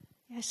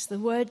Yes, the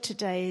word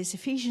today is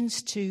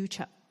Ephesians 2,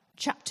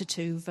 chapter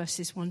 2,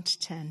 verses 1 to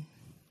 10.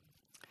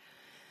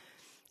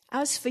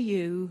 As for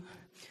you,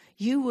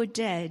 you were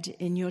dead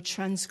in your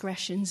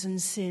transgressions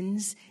and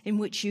sins in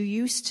which you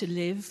used to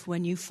live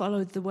when you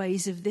followed the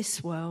ways of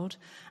this world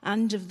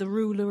and of the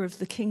ruler of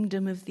the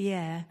kingdom of the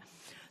air,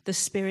 the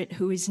spirit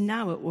who is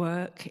now at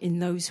work in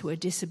those who are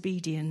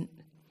disobedient.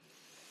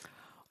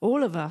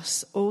 All of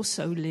us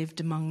also lived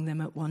among them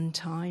at one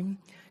time,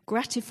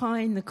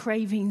 gratifying the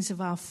cravings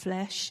of our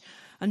flesh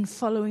and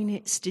following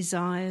its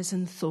desires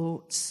and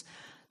thoughts.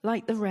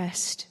 Like the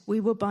rest,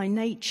 we were by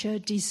nature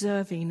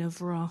deserving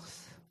of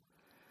wrath.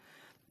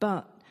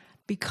 But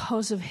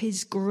because of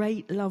his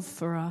great love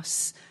for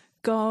us,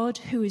 God,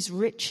 who is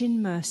rich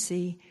in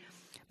mercy,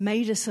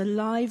 made us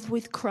alive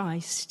with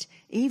Christ,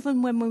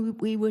 even when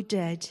we were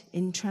dead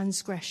in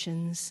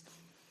transgressions.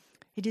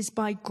 It is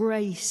by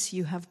grace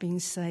you have been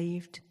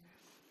saved.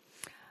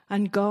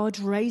 And God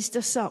raised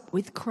us up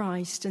with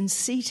Christ and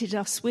seated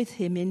us with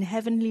him in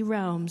heavenly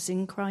realms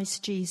in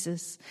Christ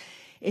Jesus,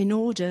 in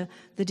order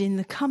that in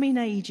the coming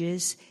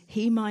ages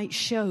he might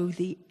show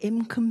the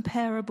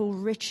incomparable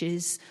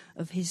riches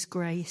of his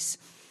grace,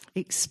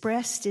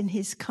 expressed in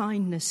his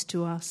kindness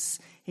to us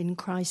in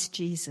Christ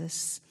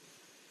Jesus.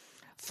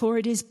 For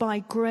it is by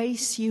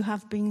grace you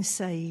have been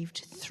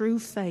saved through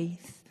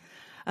faith,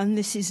 and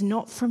this is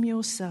not from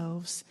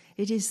yourselves,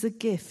 it is the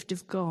gift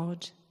of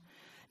God,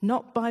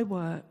 not by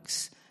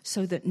works,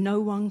 so that no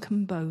one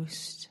can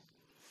boast.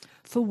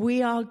 For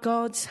we are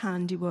God's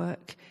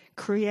handiwork,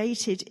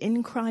 created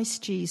in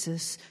Christ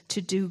Jesus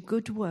to do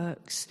good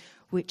works,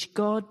 which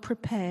God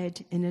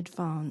prepared in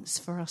advance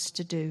for us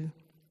to do.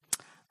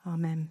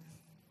 Amen.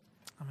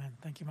 Amen.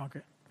 Thank you,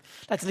 Margaret.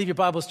 I'd like to leave your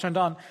Bibles turned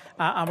on,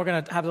 and we're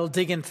going to have a little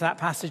dig into that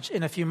passage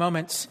in a few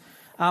moments.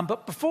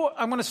 But before,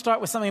 I'm going to start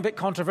with something a bit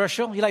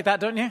controversial. You like that,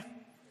 don't you?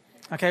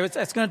 Okay,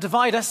 it's going to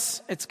divide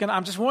us.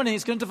 I'm just warning you,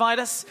 it's going to divide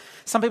us.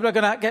 Some people are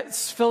going to get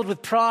filled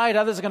with pride.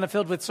 Others are going to be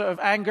filled with sort of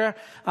anger.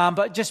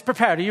 But just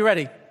prepared. Are you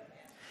ready?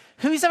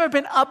 Who's ever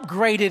been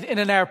upgraded in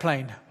an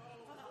airplane?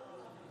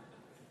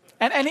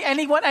 And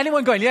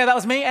anyone going, yeah, that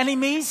was me? Any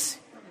me's?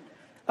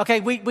 Okay,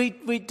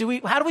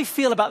 how do we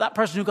feel about that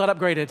person who got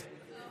upgraded?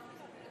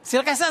 See,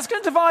 like I said, it's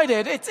going to divide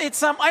it.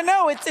 I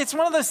know it's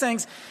one of those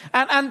things.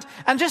 And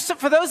just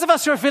for those of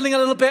us who are feeling a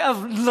little bit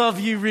of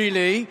love you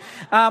really,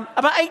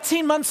 about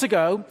 18 months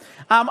ago,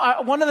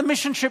 one of the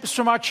mission trips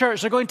from our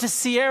church are going to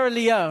Sierra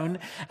Leone,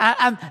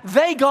 and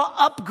they got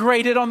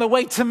upgraded on the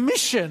way to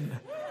mission.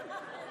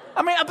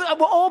 I mean,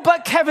 all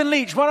but Kevin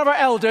Leach, one of our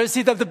elders,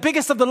 he's the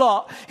biggest of the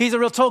lot. He's a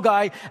real tall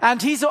guy,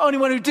 and he's the only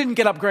one who didn't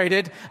get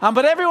upgraded.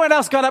 But everyone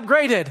else got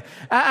upgraded.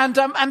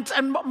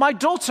 And my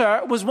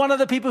daughter was one of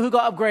the people who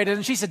got upgraded,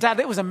 and she said, "Dad,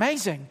 it was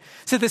amazing."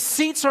 So the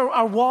seats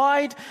are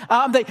wide.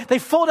 They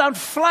fall down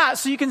flat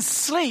so you can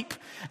sleep.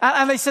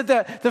 And they said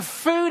the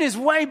food is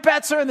way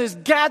better, and there's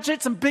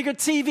gadgets and bigger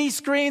TV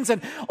screens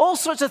and all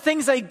sorts of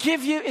things they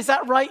give you. Is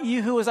that right,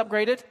 you who was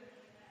upgraded?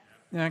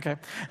 Yeah, okay.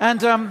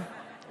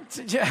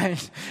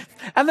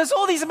 And there's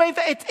all these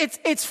amazing.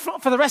 It's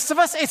for the rest of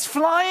us. It's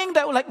flying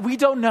that like we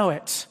don't know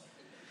it.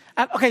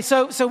 And okay,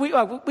 so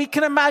we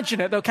can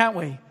imagine it though, can't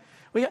we?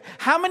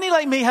 How many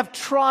like me have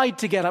tried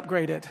to get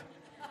upgraded?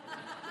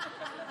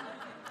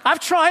 I've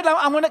tried.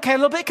 I'm going to a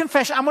little bit of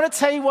confession. I'm going to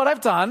tell you what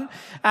I've done,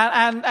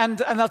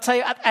 and I'll tell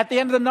you at the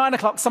end of the 9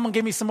 o'clock. Someone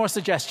give me some more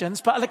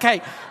suggestions. But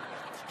okay.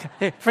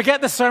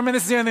 Forget the sermon.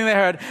 This is the only thing they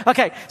heard.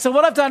 Okay, so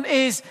what I've done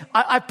is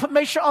I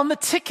made sure on the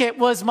ticket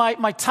was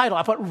my title.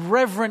 I put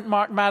Reverend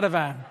Mark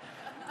Madivan.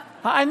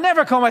 I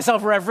never call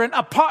myself Reverend,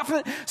 apart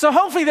from... So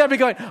hopefully they'll be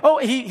going, oh,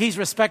 he's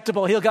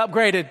respectable. He'll get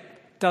upgraded.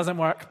 Doesn't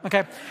work.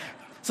 Okay.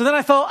 So then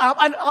I thought,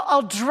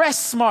 I'll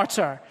dress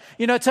smarter.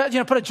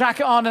 Put a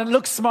jacket on and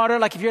look smarter.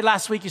 Like if you're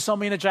last week, you saw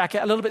me in a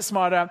jacket, a little bit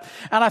smarter.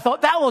 And I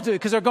thought that will do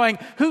because they're going,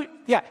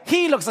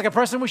 he looks like a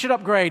person we should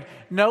upgrade.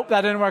 Nope,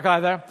 that didn't work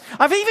either.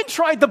 I've even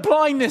tried the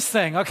blindness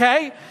thing,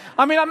 okay?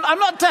 I mean, I'm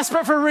not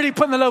desperate for really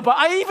putting the low, but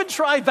I even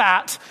tried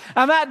that,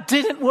 and that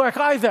didn't work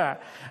either.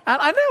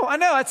 And I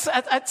know,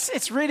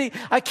 it's really,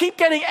 I keep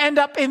end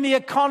up in the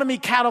economy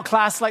cattle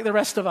class like the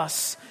rest of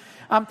us.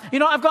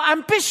 I've got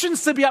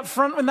ambitions to be up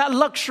front in that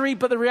luxury,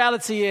 but the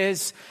reality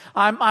is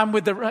I'm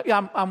with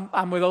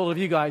all of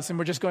you guys, and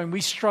we're just going, we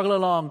struggle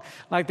along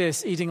like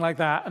this, eating like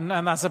that, and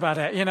that's about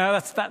it.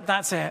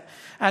 That's it.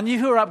 And you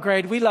who are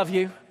upgraded, we love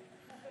you.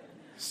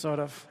 Sort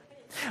of.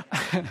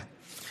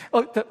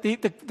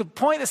 The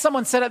point that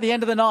someone said at the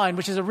end of the 9,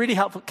 which is a really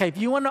helpful, okay, if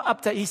you want to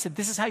update, he said,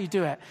 this is how you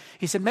do it.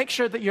 He said, make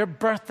sure that your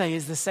birthday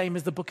is the same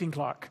as the booking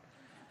clerk.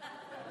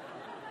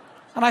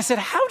 And I said,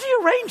 how do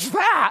you arrange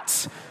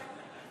that?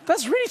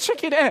 That's really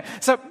tricky.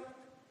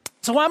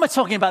 So why am I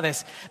talking about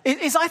this?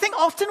 Is I think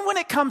often when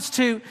it comes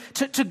to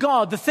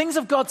God, the things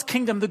of God's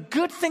kingdom, the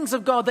good things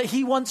of God that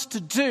he wants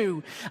to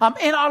do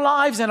in our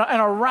lives and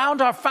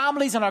around our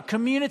families and our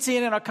community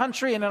and in our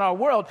country and in our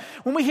world,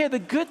 when we hear the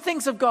good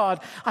things of God,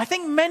 I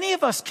think many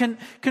of us can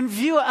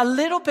view it a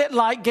little bit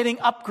like getting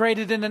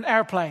upgraded in an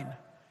airplane.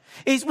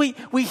 is we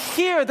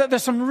hear that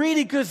there's some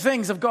really good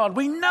things of God.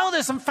 We know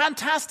there's some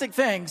fantastic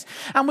things.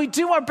 And we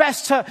do our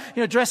best to,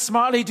 dress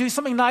smartly, do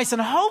something nice,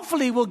 and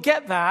hopefully we'll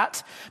get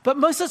that. But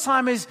most of the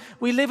time is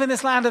we live in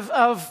this land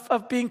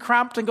of being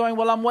cramped and going,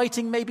 well, I'm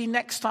waiting, maybe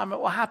next time it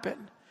will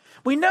happen.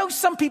 We know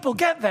some people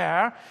get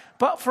there,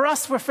 but for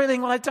us, we're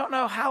feeling, well, I don't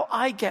know how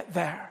I get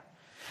there.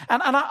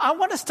 And I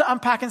want us to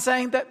unpack in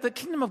saying that the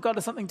kingdom of God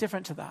is something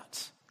different to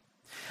that.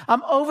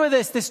 Over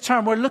this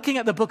term, we're looking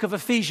at the book of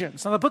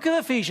Ephesians. Now, the book of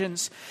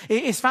Ephesians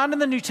is found in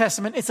the New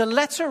Testament. It's a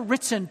letter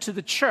written to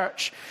the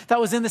church that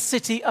was in the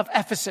city of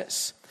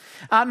Ephesus.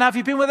 Now, if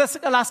you've been with us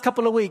the last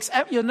couple of weeks,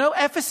 you'll know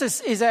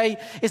Ephesus is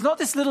not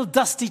this little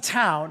dusty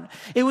town.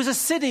 It was a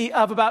city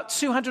of about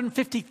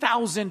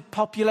 250,000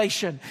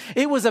 population.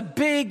 It was a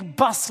big,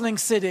 bustling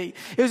city.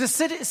 It was a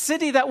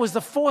city that was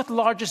the fourth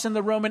largest in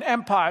the Roman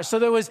Empire. So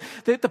there was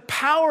the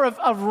power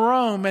of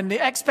Rome and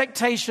the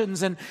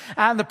expectations and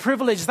the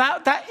privilege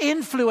that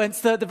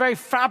influenced the very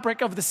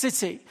fabric of the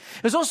city.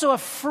 It was also a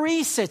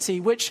free city,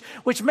 which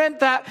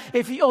meant that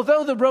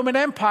although the Roman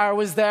Empire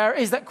was there,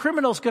 is that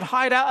criminals could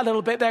hide out a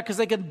little bit there because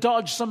they could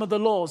dodge some of the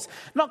laws.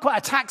 Not quite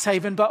a tax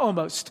haven, but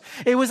almost.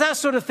 It was that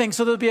sort of thing.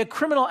 So there would be a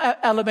criminal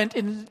element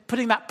in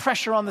putting that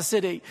pressure on the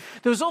city.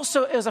 It was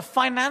a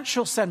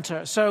financial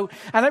center. And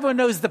everyone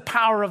knows the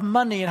power of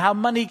money and how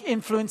money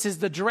influences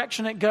the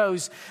direction it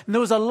goes. And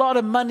there was a lot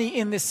of money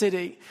in this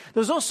city.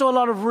 There was also a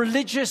lot of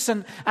religious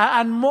and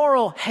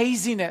moral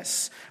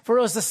haziness. For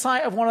it was the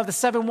site of one of the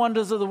seven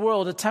wonders of the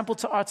world, a temple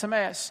to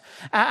Artemis.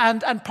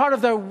 And part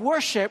of their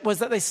worship was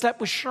that they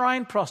slept with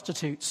shrine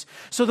prostitutes.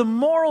 So the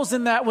morals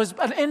in that was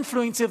an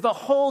influence of the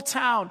whole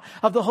town,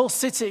 of the whole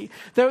city.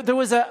 There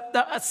was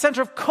a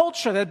center of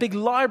culture, a big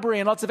library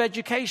and lots of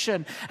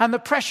education, and the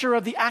pressure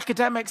of the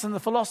academics and the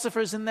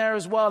philosophers in there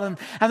as well. And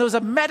there was a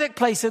medic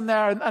place in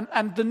there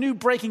and the new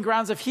breaking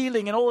grounds of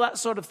healing and all that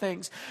sort of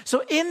things.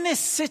 So in this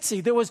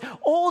city, there was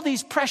all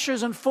these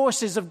pressures and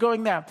forces of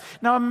going there.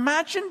 Now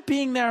imagine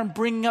being there and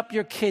bringing up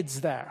your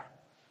kids there.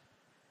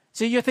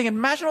 So you're thinking,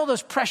 imagine all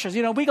those pressures.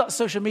 We got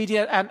social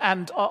media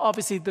and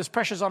obviously there's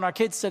pressures on our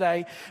kids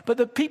today. But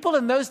the people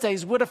in those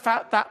days would have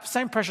felt that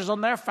same pressures on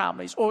their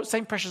families or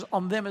same pressures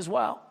on them as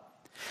well.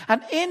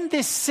 And in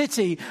this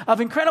city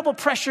of incredible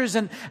pressures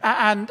and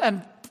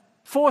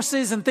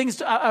forces and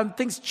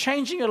things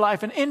changing your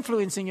life and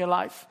influencing your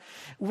life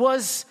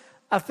was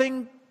a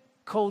thing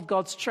called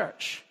God's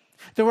church.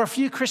 There were a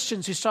few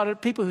Christians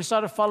people who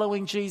started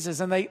following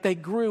Jesus, and they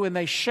grew and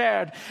they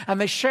shared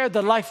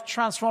the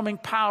life-transforming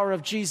power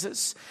of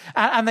Jesus.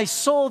 And they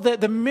saw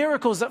the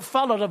miracles that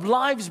followed of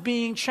lives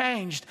being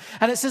changed.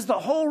 And it says the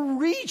whole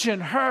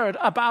region heard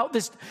about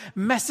this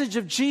message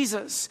of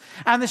Jesus.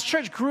 And this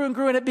church grew and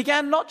grew, and it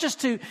began not just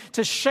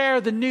to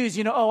share the news,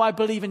 I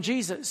believe in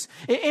Jesus.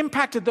 It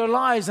impacted their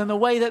lives and the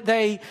way that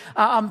they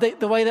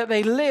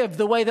lived,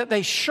 the way that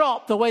they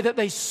shopped, the way that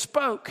they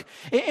spoke.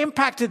 It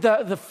impacted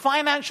the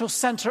financial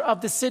center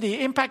of the city.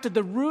 It impacted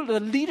the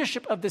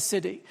leadership of the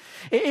city.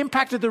 It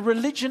impacted the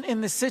religion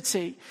in the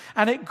city.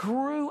 And it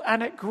grew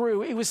and it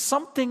grew. It was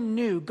something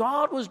new.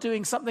 God was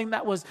doing something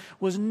that was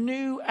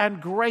new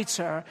and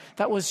greater,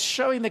 that was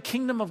showing the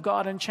kingdom of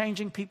God and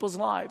changing people's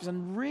lives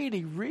and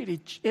really, really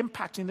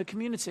impacting the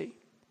community.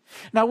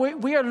 Now,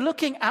 we are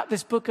looking at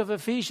this book of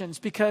Ephesians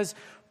because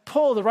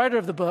Paul, the writer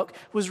of the book,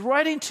 was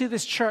writing to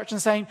this church and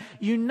saying,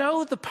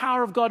 the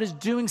power of God is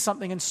doing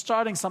something and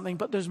starting something,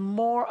 but there's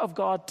more of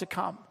God to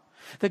come.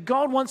 That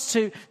God wants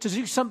to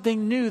do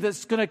something new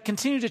that's going to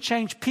continue to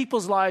change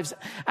people's lives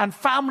and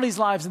families'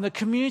 lives and the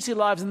community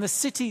lives and the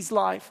city's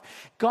life.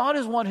 God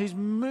is one who's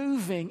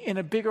moving in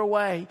a bigger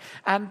way.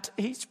 And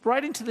he's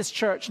writing to this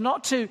church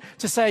not to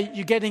say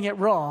you're getting it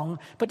wrong,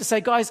 but to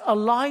say, guys,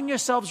 align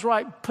yourselves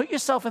right. Put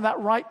yourself in that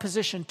right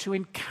position to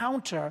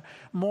encounter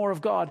more of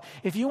God.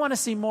 If you want to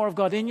see more of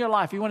God in your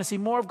life, you want to see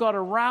more of God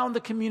around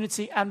the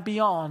community and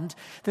beyond,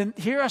 then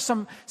here are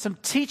some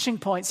teaching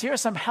points. Here are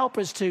some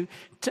helpers to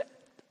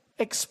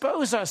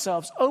expose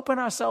ourselves, open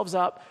ourselves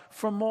up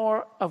for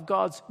more of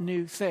God's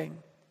new thing.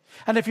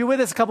 And if you're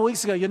with us a couple of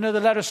weeks ago, you know the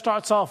letter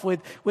starts off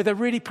with a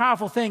really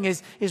powerful thing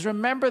is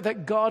remember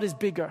that God is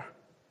bigger.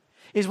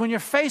 Is when you're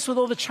faced with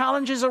all the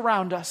challenges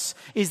around us,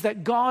 is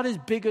that God is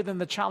bigger than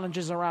the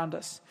challenges around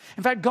us.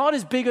 In fact, God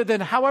is bigger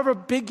than however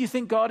big you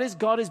think God is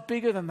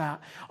bigger than that.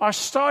 Our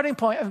starting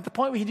point, and the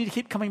point we need to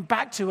keep coming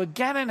back to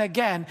again and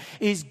again,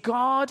 is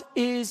God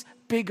is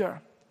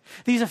bigger.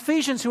 These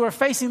Ephesians who are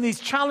facing these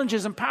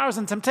challenges and powers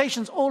and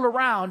temptations all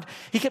around,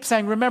 he kept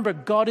saying, remember,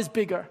 God is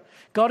bigger.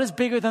 God is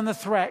bigger than the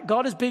threat.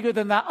 God is bigger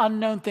than that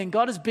unknown thing.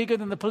 God is bigger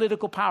than the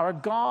political power.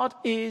 God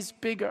is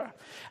bigger.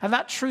 And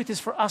that truth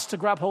is for us to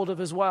grab hold of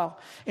as well.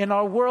 In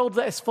our world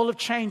that is full of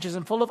changes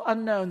and full of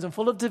unknowns and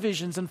full of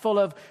divisions and full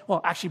of,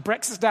 actually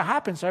Brexit's now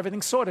happened, so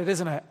everything's sorted,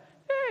 isn't it?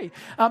 Yay.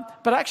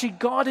 But actually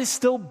God is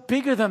still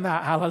bigger than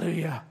that.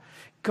 Hallelujah.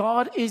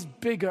 God is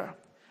bigger.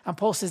 And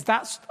Paul says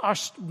that's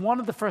one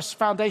of the first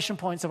foundation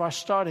points of our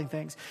starting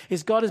things,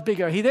 is God is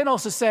bigger. He then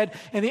also said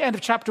in the end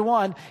of chapter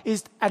 1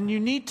 and you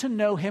need to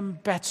know him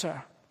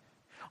better.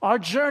 Our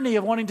journey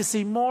of wanting to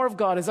see more of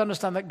God is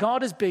understand that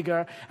God is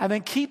bigger, and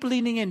then keep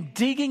leaning in,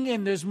 digging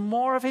in. There's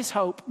more of his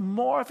hope,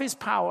 more of his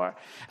power,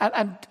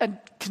 and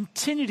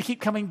continue to keep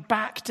coming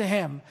back to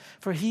him,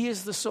 for he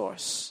is the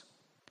source.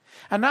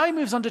 And now he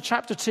moves on to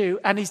chapter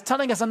 2, and he's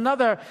telling us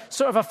another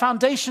sort of a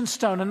foundation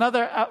stone,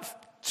 another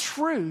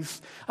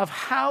truth of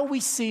how we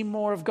see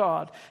more of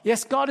God.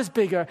 Yes, God is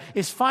bigger,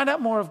 is find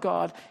out more of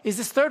God. Is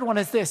this third one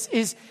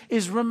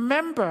is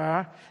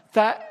remember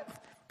that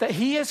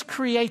he has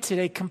created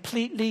a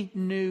completely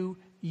new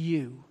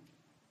you.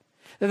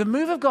 That the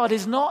move of God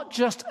is not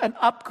just an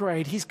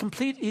upgrade. He's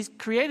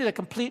created a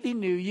completely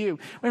new you.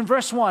 In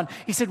verse 1,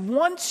 he said,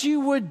 once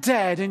you were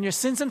dead in your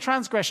sins and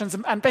transgressions,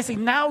 and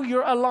basically now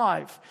you're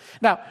alive.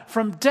 Now,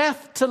 from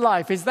death to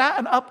life, is that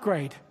an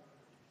upgrade?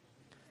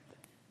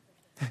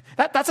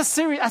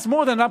 That's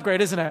more than an upgrade,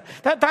 isn't it?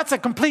 That's a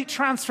complete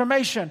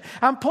transformation.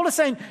 And Paul is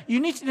saying,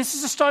 this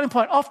is a starting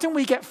point. Often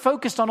we get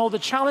focused on all the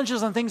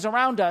challenges and things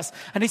around us.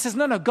 And he says,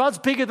 no, God's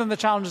bigger than the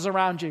challenges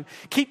around you.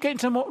 Keep getting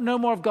to know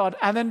more of God.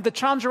 And then the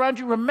challenge around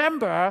you,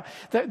 remember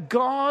that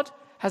God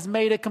has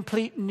made a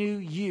complete new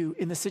you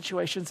in the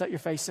situations that you're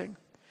facing.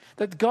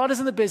 That God is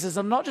in the business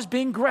of not just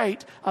being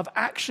great, of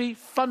actually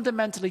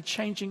fundamentally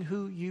changing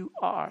who you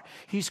are.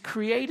 He's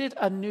created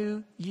a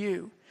new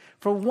you.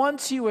 For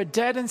once you were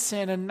dead in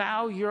sin, and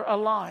now you're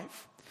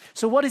alive.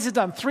 So what has he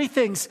done? 3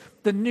 things,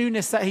 the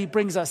newness that he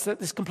brings us, that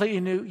this completely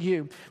new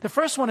you. The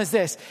first one is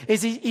this,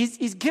 is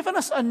he's given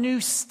us a new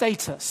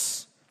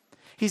status.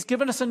 He's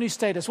given us a new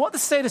status. What the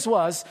status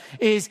was,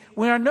 is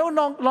we are no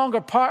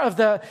longer part of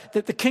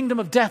the kingdom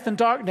of death and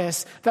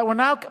darkness, that we're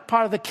now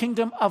part of the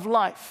kingdom of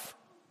life.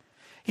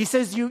 He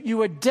says you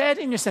were dead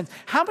in your sins.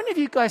 How many of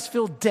you guys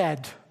feel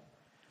dead?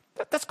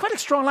 That's quite a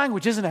strong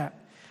language, isn't it?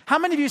 How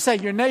many of you say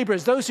your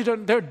neighbors, those who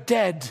don't, they're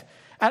dead?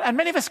 And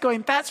many of us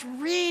going, that's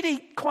really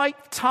quite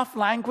tough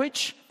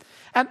language.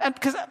 And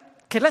because,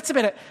 okay, let's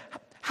admit it.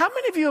 How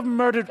many of you have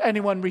murdered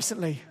anyone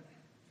recently?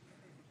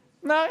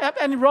 No?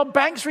 Any robbed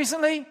banks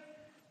recently?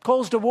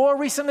 Caused a war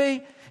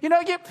recently?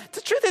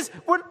 The truth is,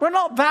 we're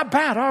not that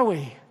bad, are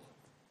we?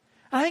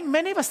 I think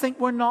many of us think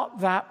we're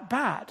not that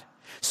bad.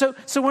 So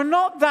we're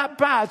not that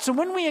bad. So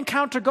when we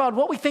encounter God,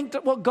 what we think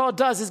that what God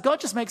does is God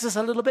just makes us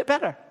a little bit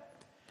better.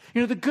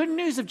 The good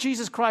news of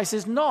Jesus Christ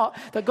is not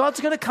that God's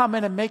going to come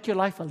in and make your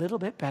life a little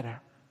bit better.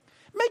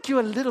 Make you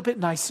a little bit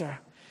nicer.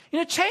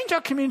 Change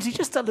our community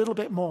just a little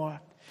bit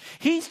more.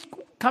 He's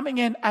coming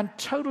in and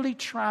totally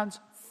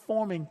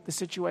transforming the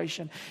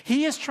situation.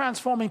 He is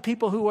transforming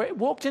people who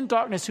walked in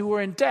darkness, who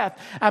were in death,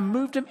 and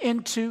moved them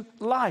into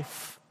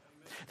life.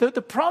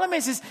 The problem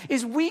is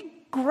we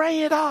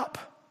gray it up.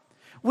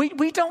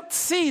 We don't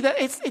see that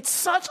it's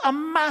such a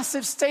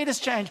massive status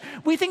change.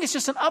 We think it's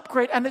just an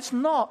upgrade, and it's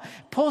not.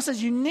 Paul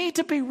says you need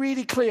to be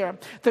really clear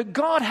that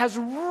God has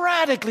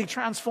radically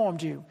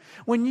transformed you.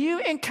 When you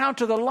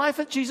encounter the life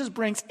that Jesus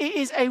brings, it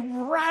is a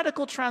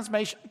radical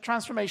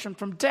transformation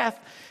from death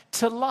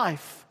to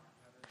life.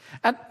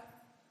 And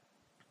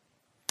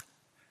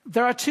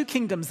there are 2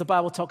 kingdoms the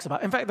Bible talks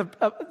about. In fact,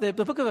 the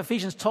book of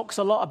Ephesians talks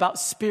a lot about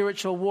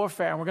spiritual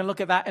warfare, and we're going to look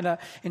at that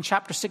in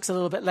chapter 6 a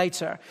little bit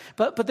later.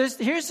 But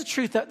here's the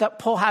truth that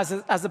Paul has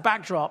as a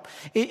backdrop,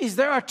 is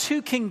there are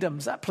 2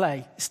 kingdoms at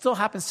play. It still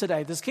happens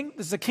today.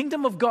 There's a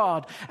kingdom of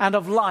God and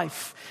of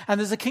life, and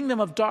there's a kingdom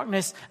of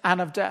darkness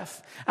and of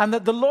death. And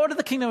the Lord of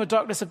the kingdom of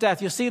darkness of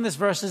death, you'll see in this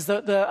verse, is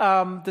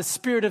the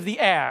spirit of the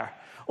air,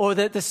 or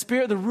the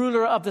spirit, the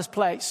ruler of this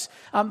place.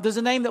 There's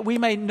a name that we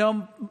may know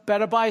him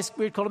better by.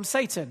 We'd call him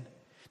Satan.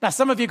 Now,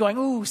 some of you are going,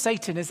 ooh,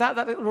 Satan, is that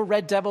little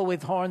red devil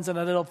with horns and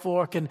a little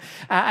fork? And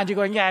you're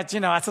going, yeah,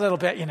 that's a little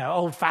bit,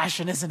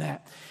 old-fashioned, isn't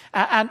it?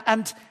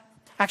 And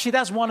actually,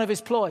 that's one of his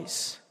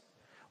ploys.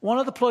 One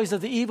of the ploys of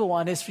the evil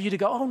one is for you to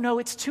go, oh, no,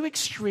 it's too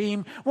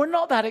extreme. We're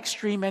not that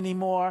extreme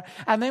anymore.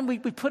 And then we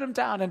put him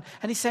down. And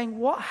he's saying,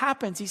 what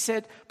happens? He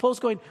said, Paul's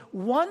going,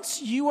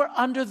 once you are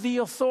under the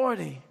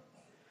authority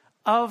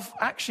of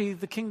actually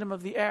the kingdom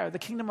of the air, the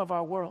kingdom of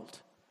our world.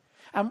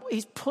 And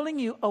he's pulling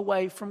you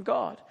away from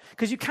God.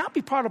 Because you can't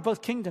be part of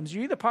both kingdoms.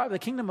 You're either part of the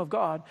kingdom of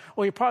God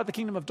or you're part of the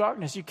kingdom of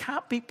darkness. You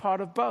can't be part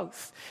of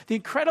both. The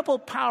incredible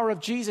power of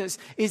Jesus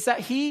is that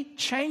he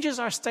changes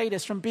our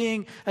status from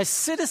being a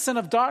citizen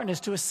of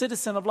darkness to a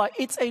citizen of light.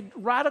 It's a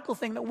radical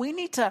thing that we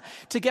need to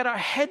get our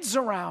heads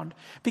around.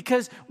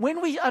 Because when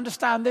we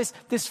understand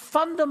this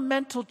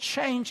fundamental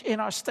change in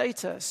our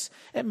status,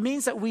 it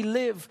means that we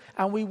live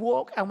and we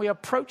walk and we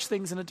approach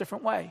things in a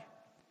different way.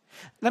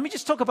 Let me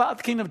just talk about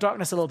the kingdom of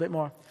darkness a little bit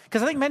more.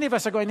 Because I think many of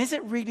us are going, is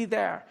it really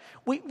there?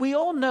 We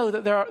all know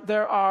that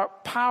there are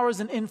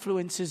powers and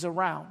influences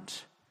around.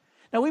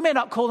 Now, we may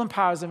not call them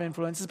powers and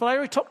influences, but I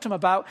already talked to them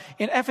about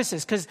in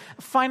Ephesus, because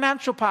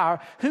financial power,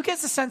 who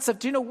gets a sense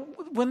of,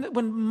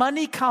 when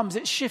money comes,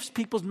 it shifts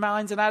people's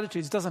minds and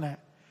attitudes, doesn't it?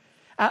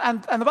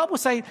 And the Bible will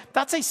say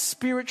that's a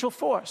spiritual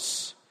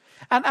force.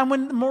 And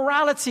when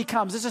morality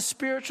comes, there's a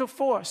spiritual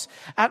force.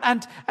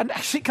 And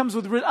actually it comes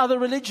with other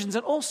religions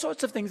and all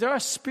sorts of things. There are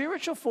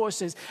spiritual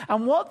forces.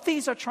 And what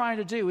these are trying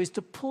to do is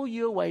to pull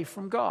you away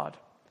from God.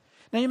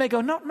 Now you may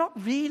go, not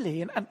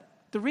really. And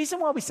The reason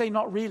why we say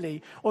not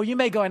really, or you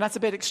may go, and that's a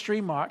bit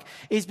extreme, Mark,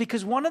 is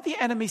because one of the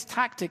enemy's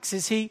tactics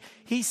is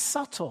he's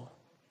subtle.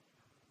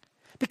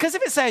 Because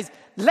if it says,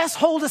 let's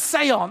hold a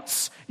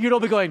seance, you'd all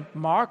be going,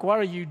 Mark, what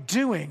are you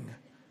doing?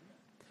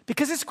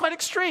 Because it's quite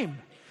extreme.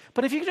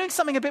 But if you're doing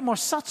something a bit more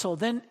subtle,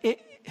 then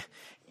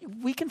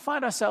we can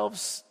find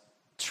ourselves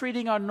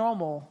treating our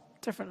normal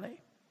differently.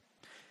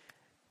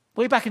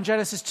 Way back in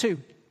Genesis 2,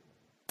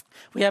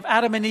 we have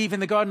Adam and Eve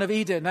in the Garden of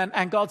Eden,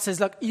 and God says,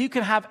 look, you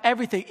can have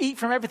everything, eat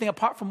from everything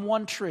apart from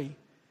one tree.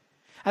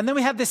 And then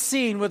we have this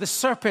scene where the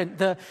serpent,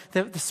 the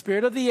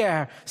spirit of the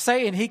air,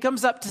 Satan, he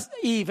comes up to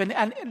Eve,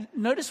 and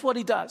notice what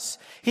he does.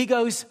 He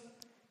goes,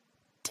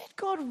 did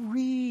God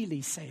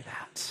really say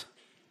that?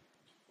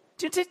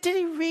 Did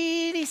he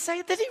really say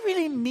it? Did he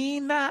really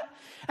mean that?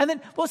 And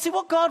then, well, see,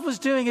 what God was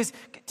doing is,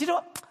 do you know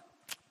what?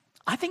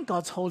 I think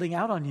God's holding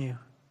out on you.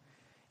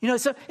 You know,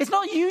 so it's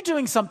not you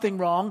doing something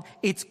wrong,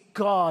 it's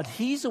God.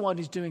 He's the one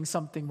who's doing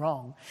something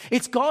wrong.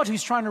 It's God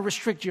who's trying to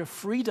restrict your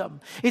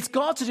freedom. It's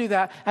God to do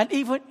that. And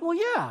Eve went, well,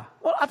 yeah,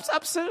 well,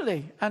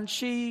 absolutely. And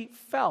she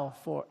fell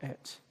for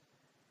it.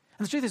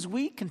 And the truth is,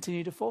 we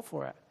continue to fall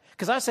for it.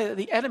 Because I say that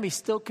the enemy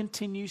still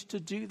continues to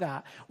do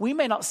that. We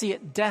may not see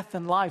it death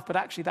and life, but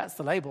actually that's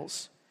the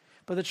labels.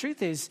 But the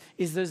truth is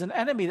there's an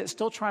enemy that's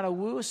still trying to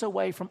woo us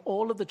away from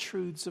all of the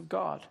truths of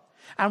God.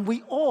 And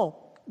we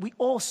all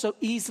so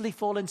easily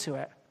fall into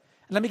it.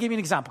 Let me give you an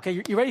example.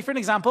 Okay, you ready for an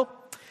example?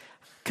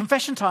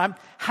 Confession time.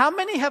 How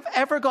many have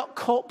ever got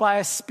caught by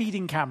a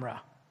speeding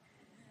camera?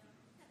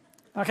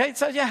 Okay,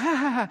 so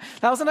yeah,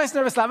 that was a nice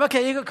nervous laugh.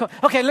 Okay, you got caught.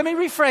 Okay, let me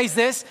rephrase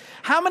this.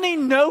 How many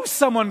know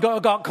someone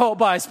got caught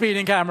by a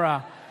speeding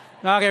camera?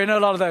 Okay, we know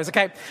a lot of those.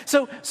 Okay,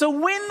 so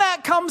when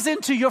that comes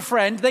into your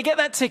friend, they get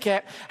that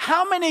ticket.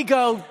 How many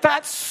go,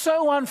 that's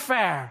so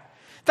unfair?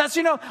 That's,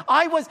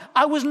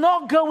 I was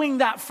not going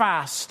that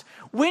fast.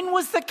 When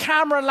was the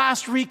camera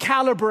last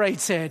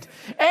recalibrated?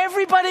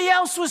 Everybody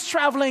else was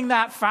traveling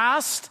that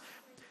fast.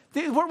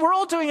 We're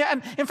all doing it.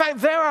 And in fact,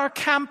 there are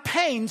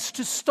campaigns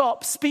to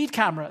stop speed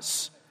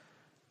cameras.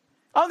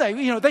 Aren't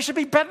they? They should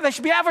be better. They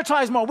should be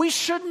advertised more. We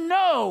should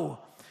know.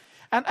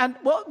 And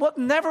what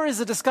never is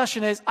a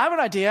discussion is, I have an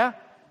idea.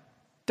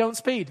 Don't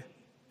speed.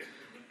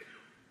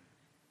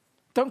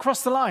 Don't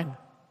cross the line.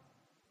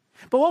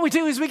 But what we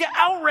do is we get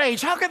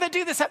outraged. How can they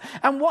do this?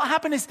 And what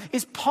happened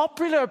is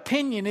popular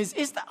opinion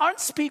is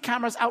aren't speed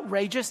cameras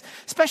outrageous?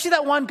 Especially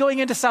that one going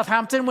into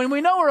Southampton when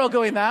we know we're all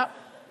going that.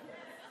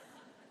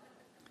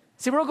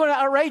 See, we're all going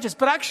outrageous,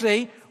 but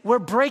actually we're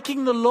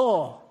breaking the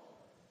law.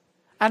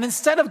 And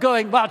instead of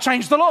going, well,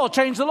 change the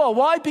law.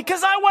 Why?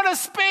 Because I want to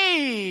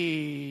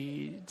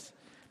speed.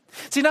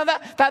 See, now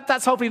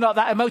that's hopefully not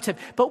that emotive.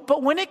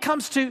 But when it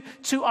comes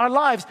to our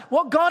lives,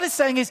 what God is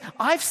saying is,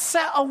 I've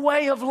set a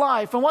way of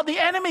life. And what the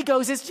enemy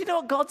goes is, you know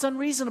what? God's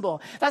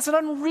unreasonable. That's an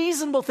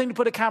unreasonable thing to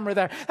put a camera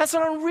there. That's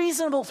an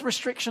unreasonable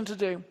restriction to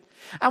do.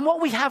 And what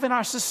we have in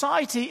our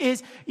society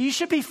is, you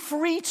should be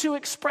free to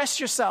express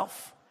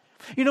yourself.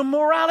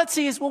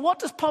 Morality is, well, what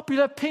does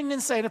popular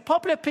opinion say? And if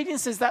popular opinion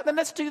says that, then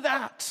let's do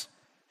that.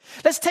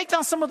 Let's take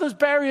down some of those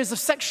barriers of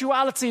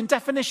sexuality and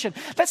definition.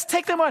 Let's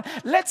take them on.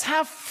 Let's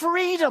have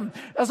freedom.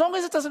 As long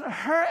as it doesn't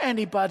hurt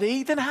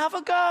anybody, then have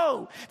a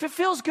go. If it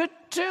feels good,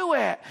 do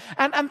it.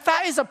 And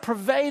that is a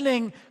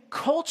prevailing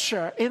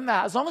culture in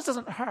that, as long as it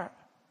doesn't hurt.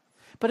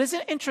 But isn't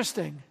it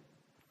interesting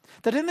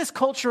that in this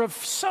culture of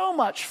so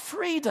much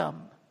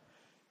freedom,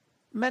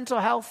 mental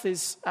health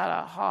is at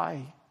a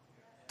high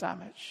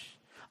damage.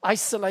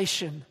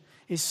 Isolation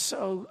is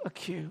so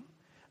acute.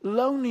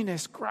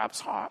 Loneliness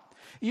grabs heart.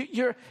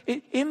 You're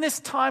in this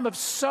time of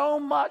so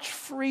much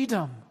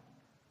freedom,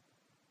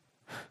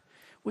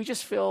 we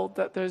just feel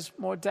that there's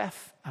more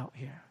death out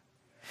here.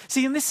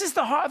 See, and this is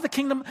the heart of the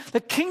kingdom.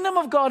 The kingdom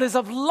of God is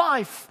of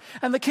life,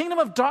 and the kingdom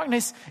of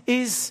darkness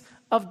is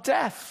of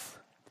death.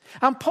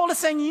 And Paul is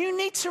saying, you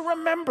need to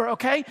remember,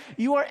 okay,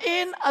 you are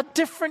in a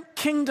different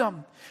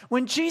kingdom.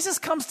 When Jesus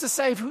comes to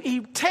save,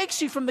 he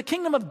takes you from the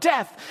kingdom of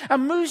death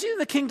and moves you in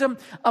the kingdom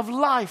of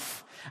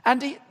life.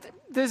 And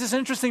there's this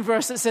interesting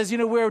verse that says,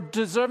 we're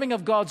deserving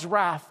of God's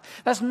wrath.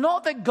 That's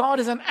not that God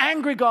is an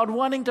angry God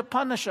wanting to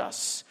punish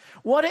us.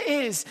 What it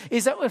is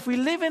that if we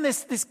live in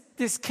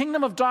this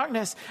kingdom of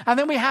darkness, and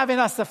then we have in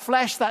us the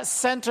flesh, that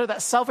center,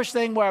 that selfish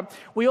thing where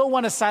we all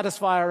want to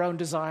satisfy our own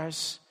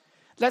desires.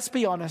 Let's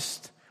be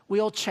honest. We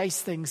all chase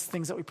things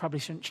that we probably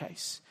shouldn't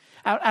chase.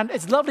 And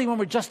it's lovely when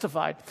we're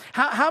justified.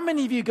 How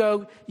many of you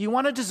go, you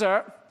want a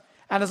dessert,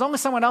 and as long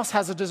as someone else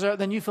has a dessert,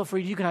 then you feel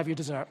free, you can have your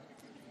dessert.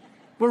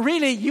 Well,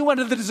 really, you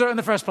wanted the dessert in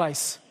the first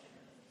place.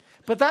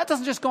 But that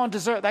doesn't just go on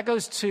dessert. That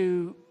goes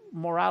to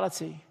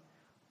morality,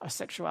 or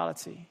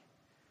sexuality,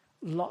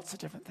 lots of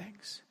different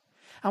things.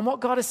 And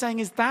what God is saying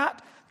is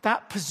that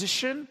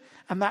position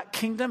and that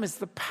kingdom is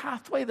the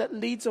pathway that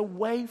leads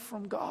away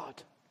from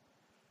God.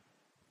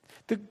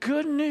 The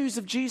good news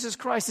of Jesus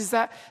Christ is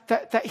that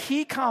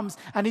he comes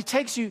and he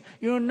takes you.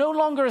 You're no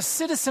longer a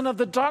citizen of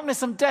the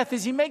darkness and death.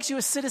 He makes you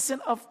a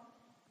citizen of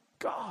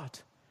God.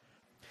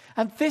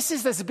 And this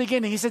is the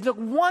beginning. He said, look,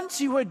 once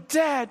you were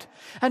dead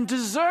and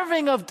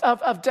deserving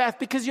of death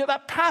because you're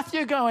that path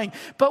you're going,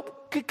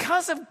 but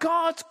because of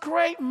God's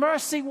great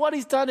mercy, what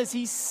he's done is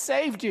he's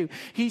saved you.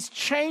 He's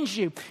changed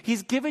you.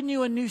 He's given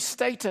you a new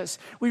status.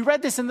 We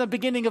read this in the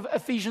beginning of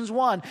Ephesians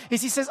 1. He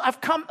says,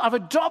 I've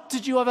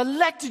adopted you, I've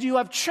elected you,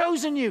 I've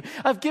chosen you,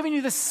 I've given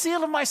you the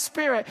seal of my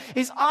Spirit.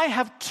 I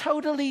have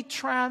totally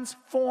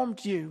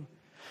transformed you.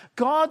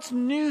 God's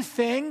new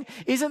thing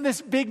isn't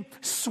this big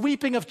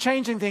sweeping of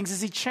changing things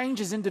as he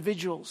changes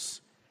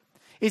individuals.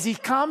 He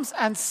comes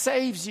and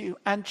saves you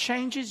and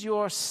changes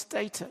your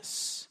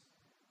status.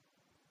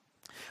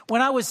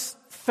 When I was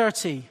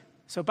 30,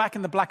 so back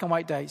in the black and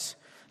white days,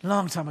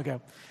 long time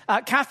ago,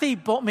 Kathy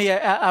bought me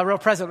a real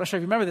present. I'm not sure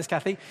if you remember this,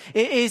 Kathy.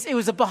 It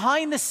was a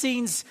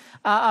behind-the-scenes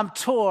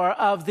tour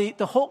of the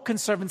Hawk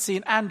Conservancy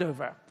in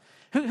Andover.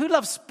 Who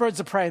loves birds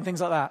of prey and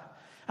things like that?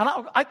 And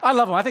I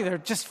love them. I think they're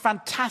just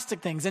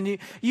fantastic things. And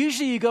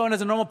usually you go in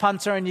as a normal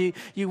punter and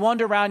you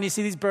wander around and you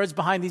see these birds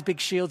behind these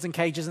big shields and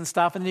cages and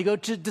stuff. And then you go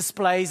to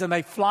displays and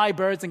they fly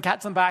birds and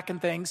catch them back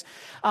and things.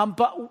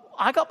 But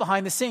I got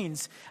behind the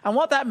scenes. And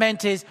what that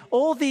meant is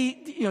all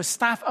the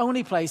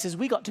staff-only places,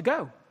 we got to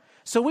go.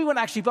 So we weren't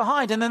actually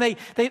behind. And then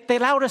they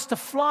allowed us to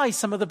fly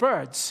some of the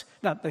birds.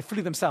 No, they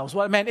flew themselves.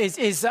 What it meant is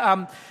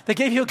they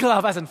gave you a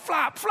glove as in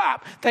flap,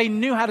 flap. They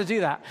knew how to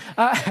do that.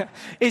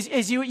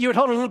 You would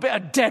hold a little bit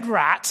of dead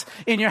rat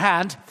in your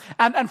hand.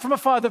 And from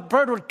afar, the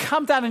bird would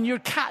come down and you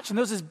would catch. And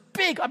there was this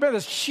big, I remember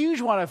this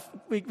huge one.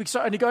 We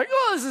started and you're going,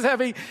 oh, this is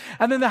heavy.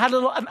 And then they had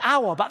an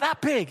owl about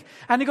that big.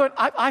 And you're going,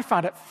 I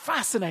found it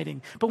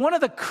fascinating. But one of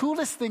the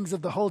coolest things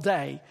of the whole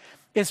day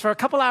is for a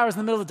couple hours in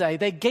the middle of the day,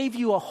 they gave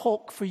you a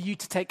hawk for you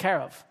to take care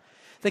of.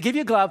 They give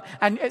you a glove,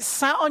 and it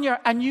sat on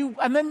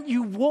and then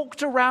you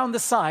walked around the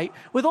site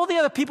with all the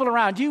other people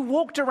around. You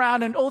walked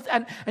around and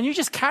you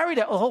just carried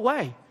it the whole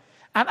way.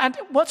 And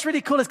what's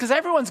really cool is because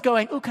everyone's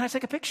going, oh, can I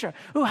take a picture?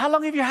 Oh, how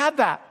long have you had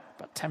that?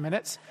 About 10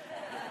 minutes.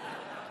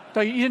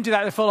 No, you didn't do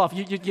that to fall off.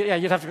 You'd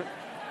have to go.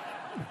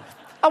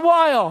 A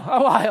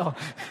while.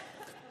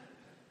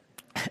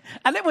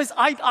 And it was,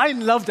 I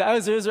loved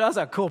it. It was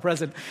a cool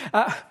present.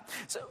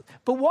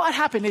 But what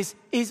happened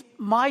is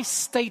my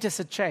status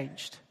had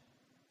changed.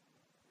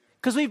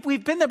 Because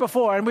we've been there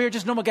before and we were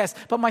just normal guests,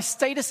 but my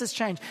status has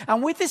changed.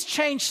 And with this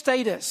changed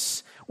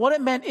status, what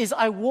it meant is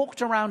I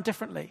walked around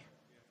differently.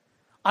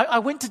 I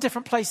went to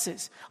different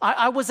places.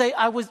 I was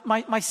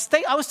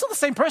still the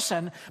same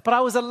person, but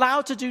I was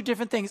allowed to do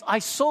different things. I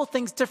saw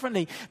things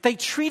differently. They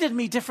treated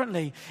me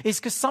differently. It's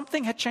because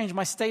something had changed.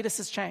 My status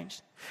has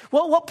changed.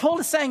 Well, what Paul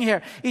is saying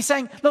here, he's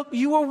saying, look,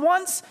 you were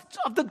once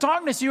of the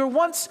darkness. You were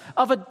once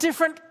of a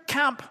different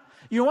camp.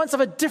 You were once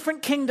of a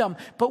different kingdom.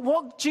 But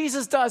what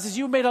Jesus does is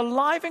you're made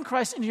alive in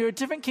Christ and you're a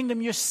different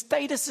kingdom. Your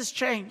status has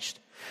changed.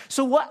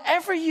 So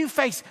whatever you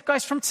face,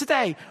 guys, from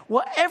today,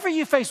 whatever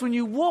you face when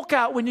you walk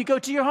out, when you go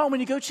to your home, when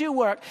you go to your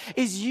work,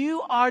 is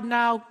you are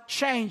now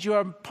changed. You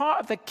are part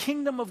of the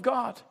kingdom of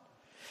God.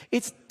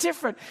 It's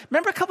different.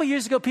 Remember a couple of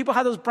years ago, people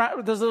had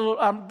those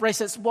little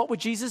bracelets, what would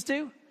Jesus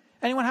do?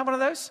 Anyone have one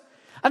of those?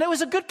 And it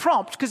was a good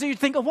prompt because you'd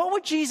think, oh, what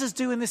would Jesus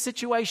do in this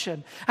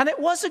situation? And it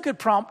was a good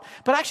prompt,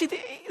 but actually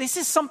this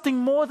is something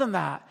more than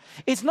that.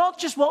 It's not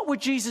just what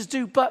would Jesus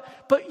do, but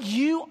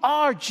you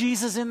are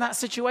Jesus in that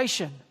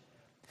situation.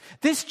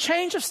 This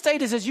change of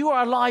status as you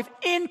are alive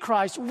in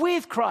Christ,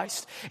 with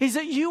Christ, is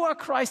that you are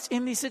Christ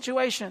in these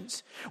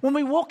situations. When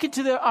we walk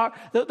into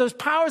those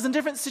powers and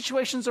different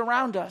situations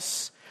around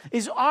us,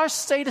 is our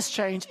status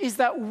change is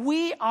that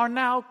we are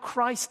now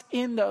Christ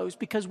in those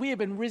because we have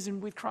been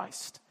risen with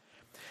Christ.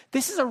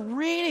 This is a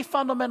really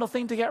fundamental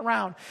thing to get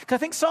around. Because I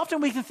think so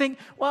often we can think,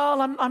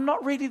 well, I'm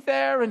not really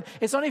there and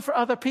it's only for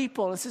other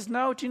people. It says,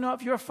 no, do you know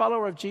if you're a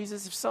follower of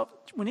Jesus,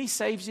 when he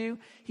saves you,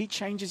 he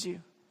changes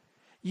you.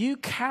 You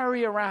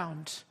carry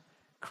around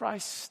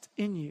Christ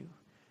in you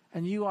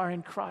and you are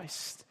in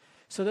Christ.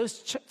 So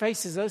those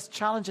those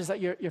challenges that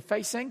you're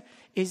facing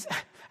is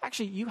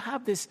actually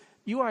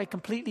you are a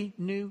completely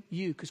new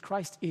you because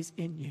Christ is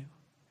in you.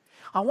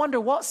 I wonder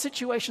what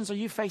situations are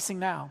you facing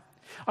now?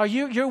 Are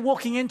you're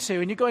walking into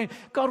and you're going,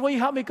 God, will you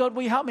help me? God,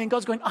 will you help me? And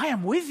God's going, I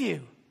am with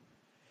you.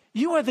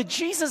 You are the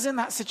Jesus in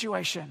that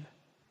situation.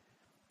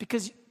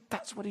 Because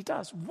that's what he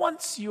does.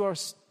 Once you are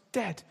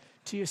dead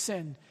to your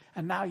sin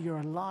and now you're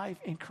alive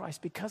in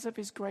Christ because of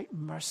his great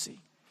mercy.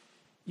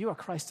 You are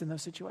Christ in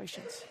those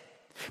situations.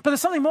 But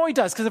there's something more he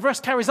does because the verse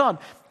carries on.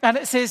 And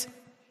it says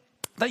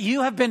that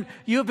you have been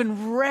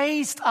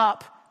raised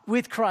up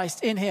with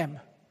Christ in him.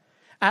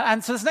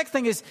 And so this next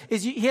thing is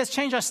he has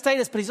changed our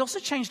status, but he's also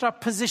changed our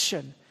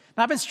position.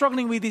 Now, I've been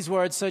struggling with these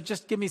words, so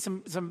just give me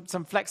some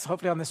flex,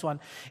 hopefully, on this one.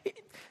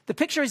 The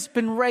picture has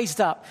been raised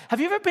up.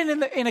 Have you ever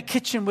been in a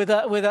kitchen with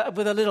a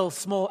little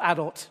small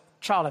adult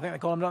child? I think they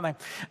call them, don't they?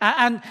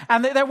 And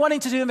they're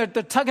wanting to do, and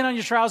they're tugging on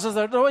your trousers.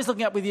 They're always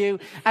looking up with you.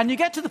 And you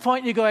get to the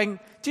point, and you're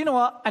going, do you know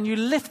what? And you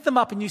lift them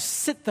up and you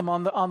sit them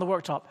on the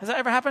worktop. Has that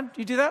ever happened?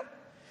 Do you do that?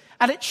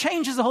 And it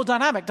changes the whole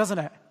dynamic, doesn't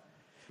it?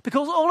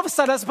 Because all of a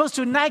sudden, as opposed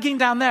to nagging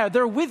down there,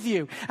 they're with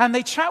you and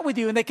they chat with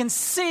you and they can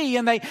see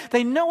and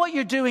they know what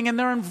you're doing and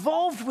they're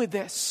involved with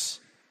this.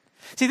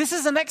 See, this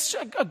is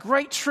a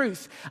great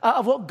truth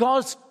of what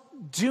God's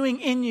doing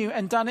in you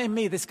and done in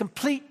me, this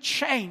complete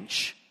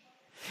change.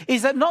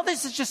 Is that not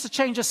this is just a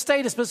change of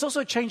status, but it's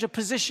also a change of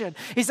position.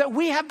 Is that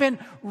we have been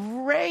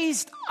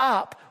raised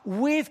up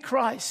with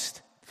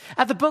Christ.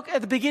 At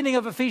the beginning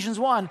of Ephesians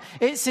 1,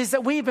 it says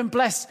that we've been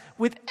blessed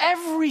with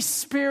every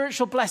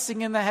spiritual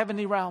blessing in the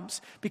heavenly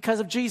realms because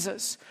of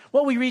Jesus.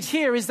 What we read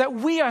here is that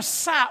we are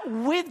sat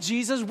with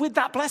Jesus with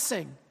that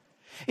blessing.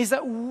 Is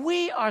that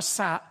we are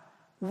sat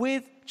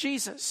with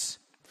Jesus.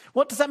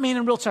 What does that mean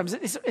in real terms?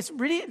 It's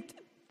really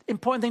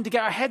important thing to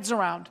get our heads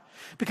around,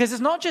 because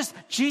it's not just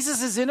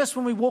Jesus is in us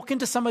when we walk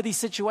into some of these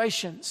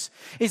situations.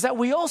 Is that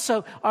we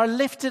also are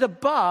lifted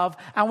above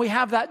and we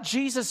have that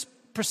Jesus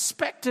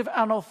perspective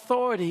and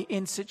authority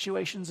in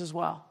situations as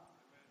well.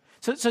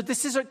 So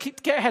this is,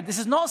 get ahead. This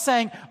is not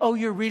saying, oh,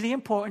 you're really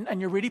important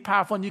and you're really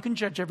powerful and you can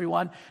judge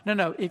everyone.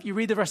 No. If you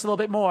read the verse a little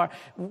bit more,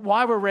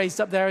 why we're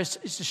raised up there is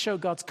to show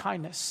God's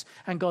kindness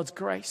and God's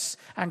grace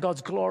and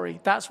God's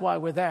glory. That's why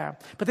we're there.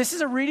 But this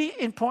is a really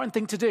important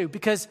thing to do,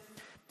 because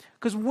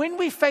when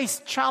we face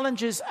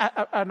challenges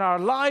in our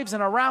lives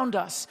and around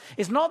us,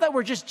 it's not that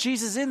we're just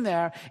Jesus in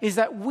there, is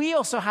that we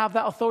also have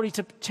that authority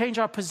to change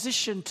our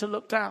position to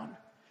look down.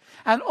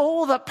 And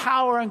all the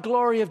power and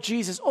glory of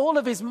Jesus, all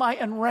of his might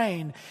and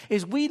reign,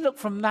 is we look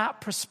from that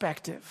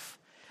perspective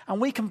and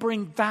we can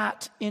bring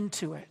that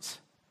into it.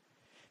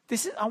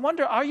 I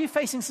wonder, are you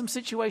facing some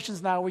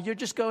situations now where you're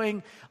just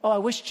going, oh, I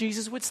wish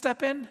Jesus would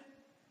step in?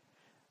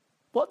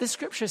 What this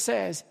scripture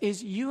says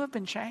is you have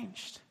been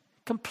changed,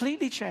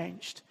 completely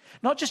changed.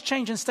 Not just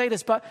change in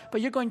status, but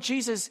you're going,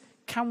 Jesus,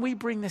 can we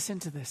bring this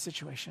into this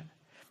situation?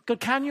 God,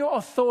 can your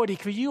authority,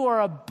 because you are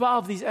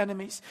above these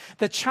enemies,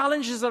 the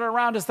challenges that are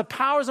around us, the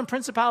powers and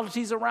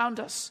principalities around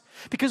us,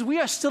 because we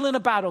are still in a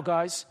battle,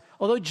 guys.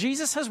 Although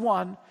Jesus has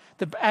won,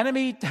 the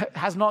enemy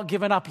has not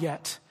given up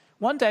yet.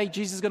 One day,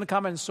 Jesus is going to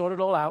come and sort it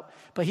all out,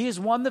 but he has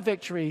won the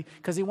victory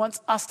because he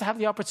wants us to have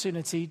the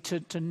opportunity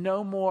to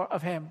know more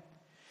of him.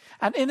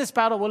 And in this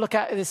battle, we'll look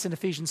at this in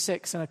Ephesians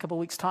 6 in a couple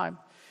of weeks' time.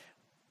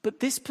 But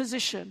this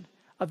position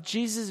of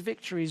Jesus'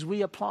 victories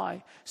we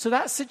apply. So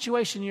that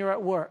situation you're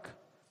at work,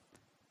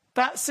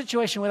 that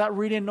situation with that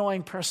really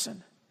annoying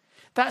person,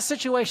 that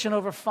situation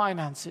over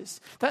finances,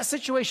 that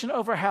situation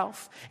over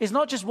health, is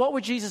not just what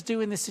would Jesus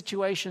do in these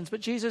situations,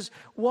 but Jesus,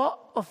 what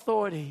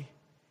authority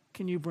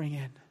can you bring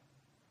in?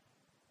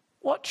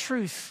 What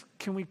truth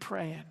can we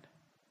pray in?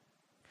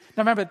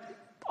 Now remember,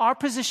 our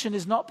position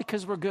is not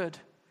because we're good.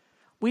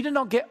 We did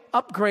not get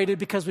upgraded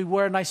because we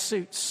wear nice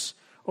suits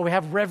or we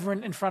have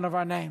reverend in front of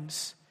our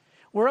names.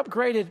 We're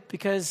upgraded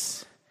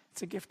because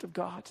it's a gift of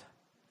God.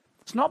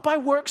 It's not by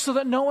works so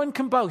that no one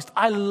can boast.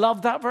 I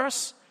love that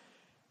verse.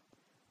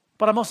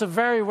 But I'm also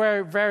very,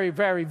 very, very,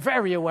 very,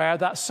 very aware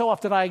that so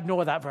often I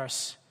ignore that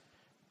verse.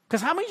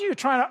 Because how many of you are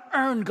trying to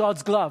earn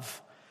God's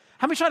glove?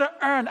 How many trying to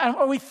earn?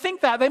 And we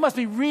think that they must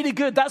be really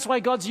good. That's why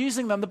God's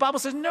using them. The Bible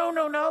says,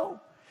 no.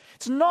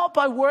 It's not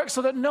by works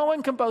so that no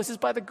one can boast. It's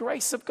by the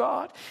grace of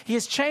God. He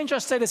has changed our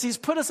status. He's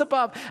put us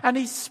above. And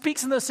he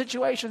speaks in those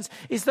situations.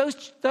 Is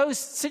those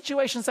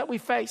situations that we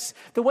face.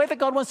 The way that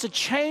God wants to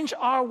change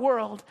our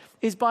world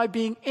is by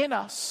being in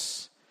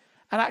us.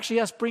 And actually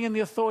us bringing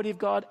the authority of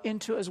God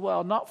into it as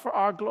well. Not for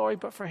our glory,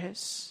 but for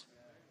his.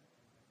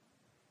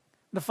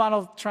 The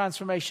final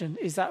transformation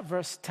is that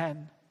verse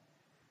 10.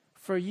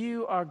 For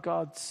you are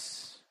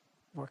God's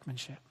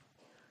workmanship.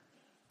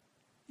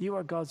 You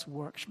are God's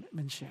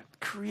workmanship,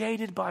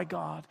 created by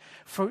God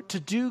to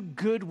do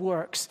good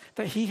works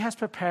that he has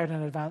prepared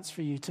in advance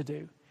for you to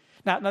do.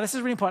 Now this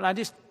is really important. I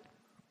just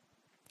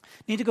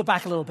need to go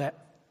back a little bit.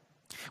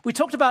 We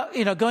talked about,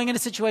 going into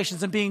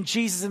situations and being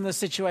Jesus in those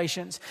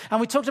situations. And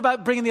we talked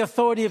about bringing the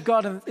authority of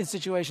God in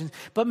situations.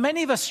 But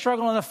many of us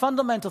struggle on a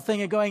fundamental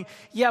thing of going,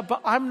 yeah,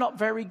 but I'm not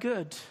very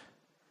good.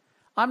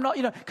 I'm not,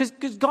 because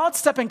God's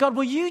stepping. God,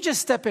 will you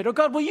just step in? Or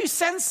God, will you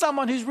send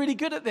someone who's really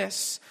good at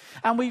this?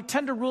 And we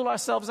tend to rule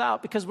ourselves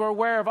out because we're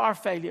aware of our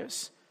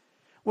failures.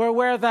 We're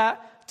aware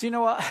that, do you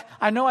know what?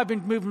 I know I've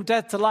been moved from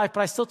death to life,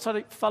 but I still try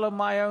to follow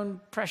my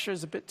own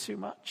pressures a bit too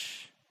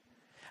much.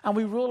 And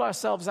we rule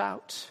ourselves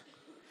out.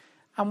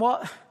 And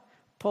what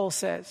Paul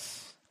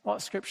says,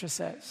 what Scripture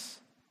says,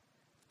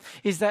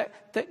 is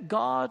that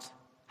God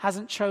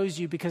hasn't chose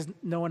you because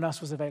no one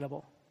else was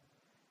available.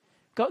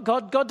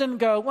 God didn't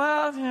go,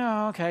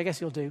 well, okay, I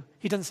guess you'll do.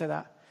 He doesn't say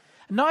that.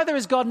 Neither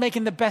is God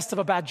making the best of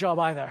a bad job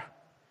either.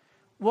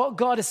 What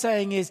God is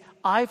saying is,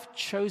 I've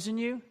chosen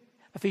you.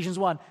 Ephesians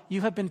 1,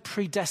 you have been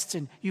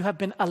predestined. You have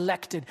been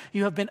elected.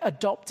 You have been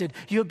adopted.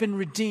 You have been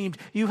redeemed.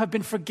 You have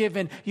been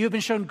forgiven. You have been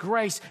shown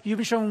grace. You've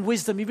been shown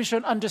wisdom. You've been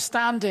shown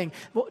understanding.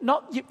 Well,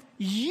 not you.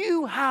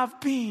 You have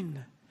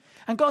been.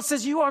 And God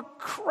says, you are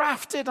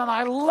crafted and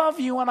I love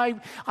you and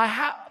I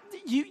have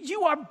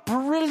you are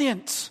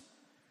brilliant.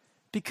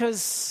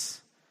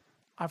 Because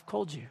I've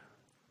called you.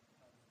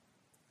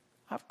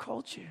 I've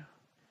called you.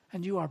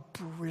 And you are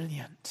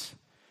brilliant.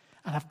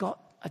 And I've got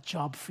a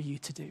job for you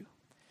to do.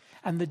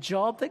 And the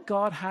job that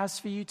God has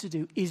for you to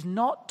do is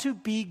not to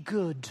be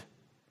good.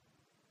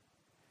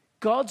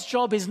 God's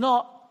job is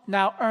not,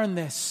 now earn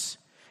this.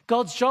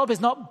 God's job is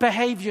not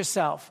behave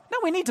yourself. No,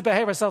 we need to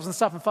behave ourselves and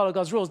stuff and follow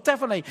God's rules,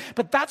 definitely.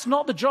 But that's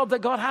not the job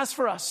that God has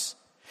for us.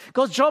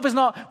 God's job is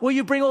not, will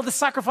you bring all the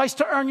sacrifice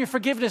to earn your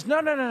forgiveness?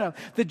 No.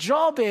 The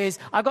job is,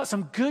 I've got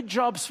some good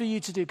jobs for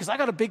you to do because I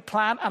got a big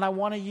plan and I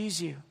want to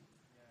use you.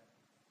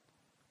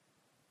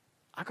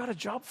 I got a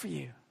job for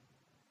you.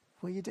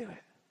 Will you do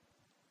it?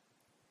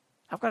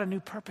 I've got a new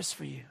purpose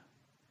for you.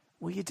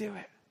 Will you do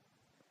it?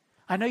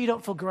 I know you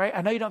don't feel great.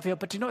 I know you don't feel,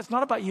 but you know, it's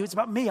not about you. It's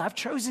about me. I've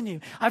chosen you.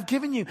 I've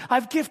given you.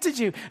 I've gifted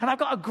you. And I've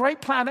got a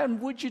great plan.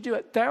 And would you do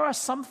it? There are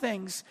some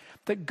things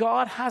that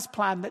God has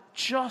planned that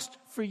just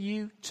for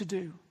you to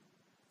do.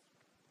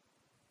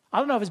 I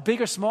don't know if it's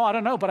big or small. I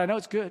don't know, but I know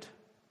it's good.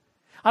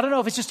 I don't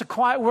know if it's just a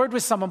quiet word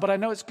with someone, but I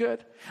know it's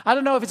good. I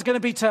don't know if it's going to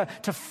be to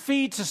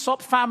feed, to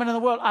stop famine in the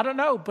world. I don't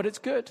know, but it's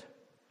good.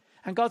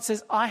 And God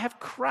says, I have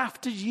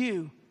crafted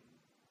you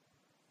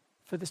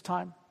for this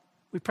time.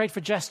 We prayed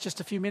for Jess just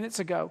a few minutes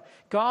ago.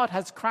 God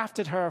has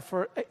crafted her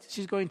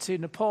she's going to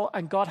Nepal,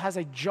 and God has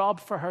a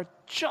job for her,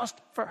 just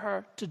for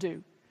her to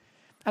do.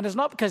 And it's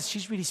not because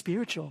she's really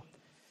spiritual.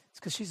 It's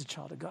because she's a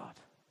child of God.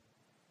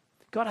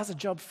 God has a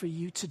job for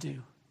you to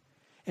do.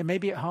 It may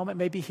be at home, it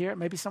may be here, it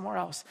may be somewhere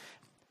else.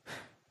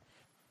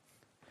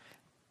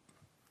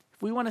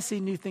 If we want to see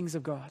new things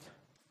of God,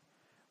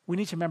 we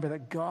need to remember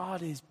that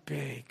God is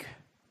big.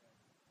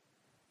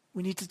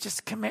 We need to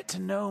just commit to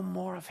know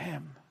more of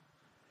him.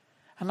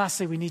 And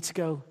lastly, we need to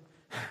go,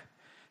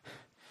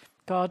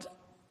 God,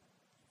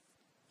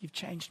 you've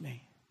changed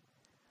me.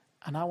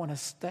 And I want to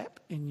step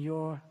in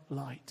your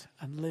light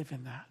and live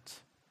in that.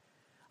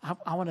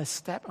 I want to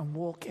step and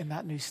walk in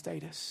that new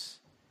status.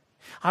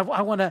 I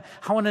want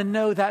to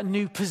know that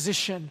new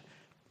position.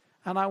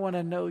 And I want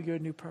to know your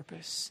new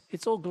purpose.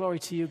 It's all glory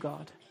to you,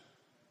 God.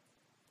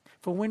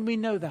 For when we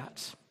know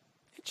that,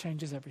 it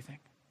changes everything.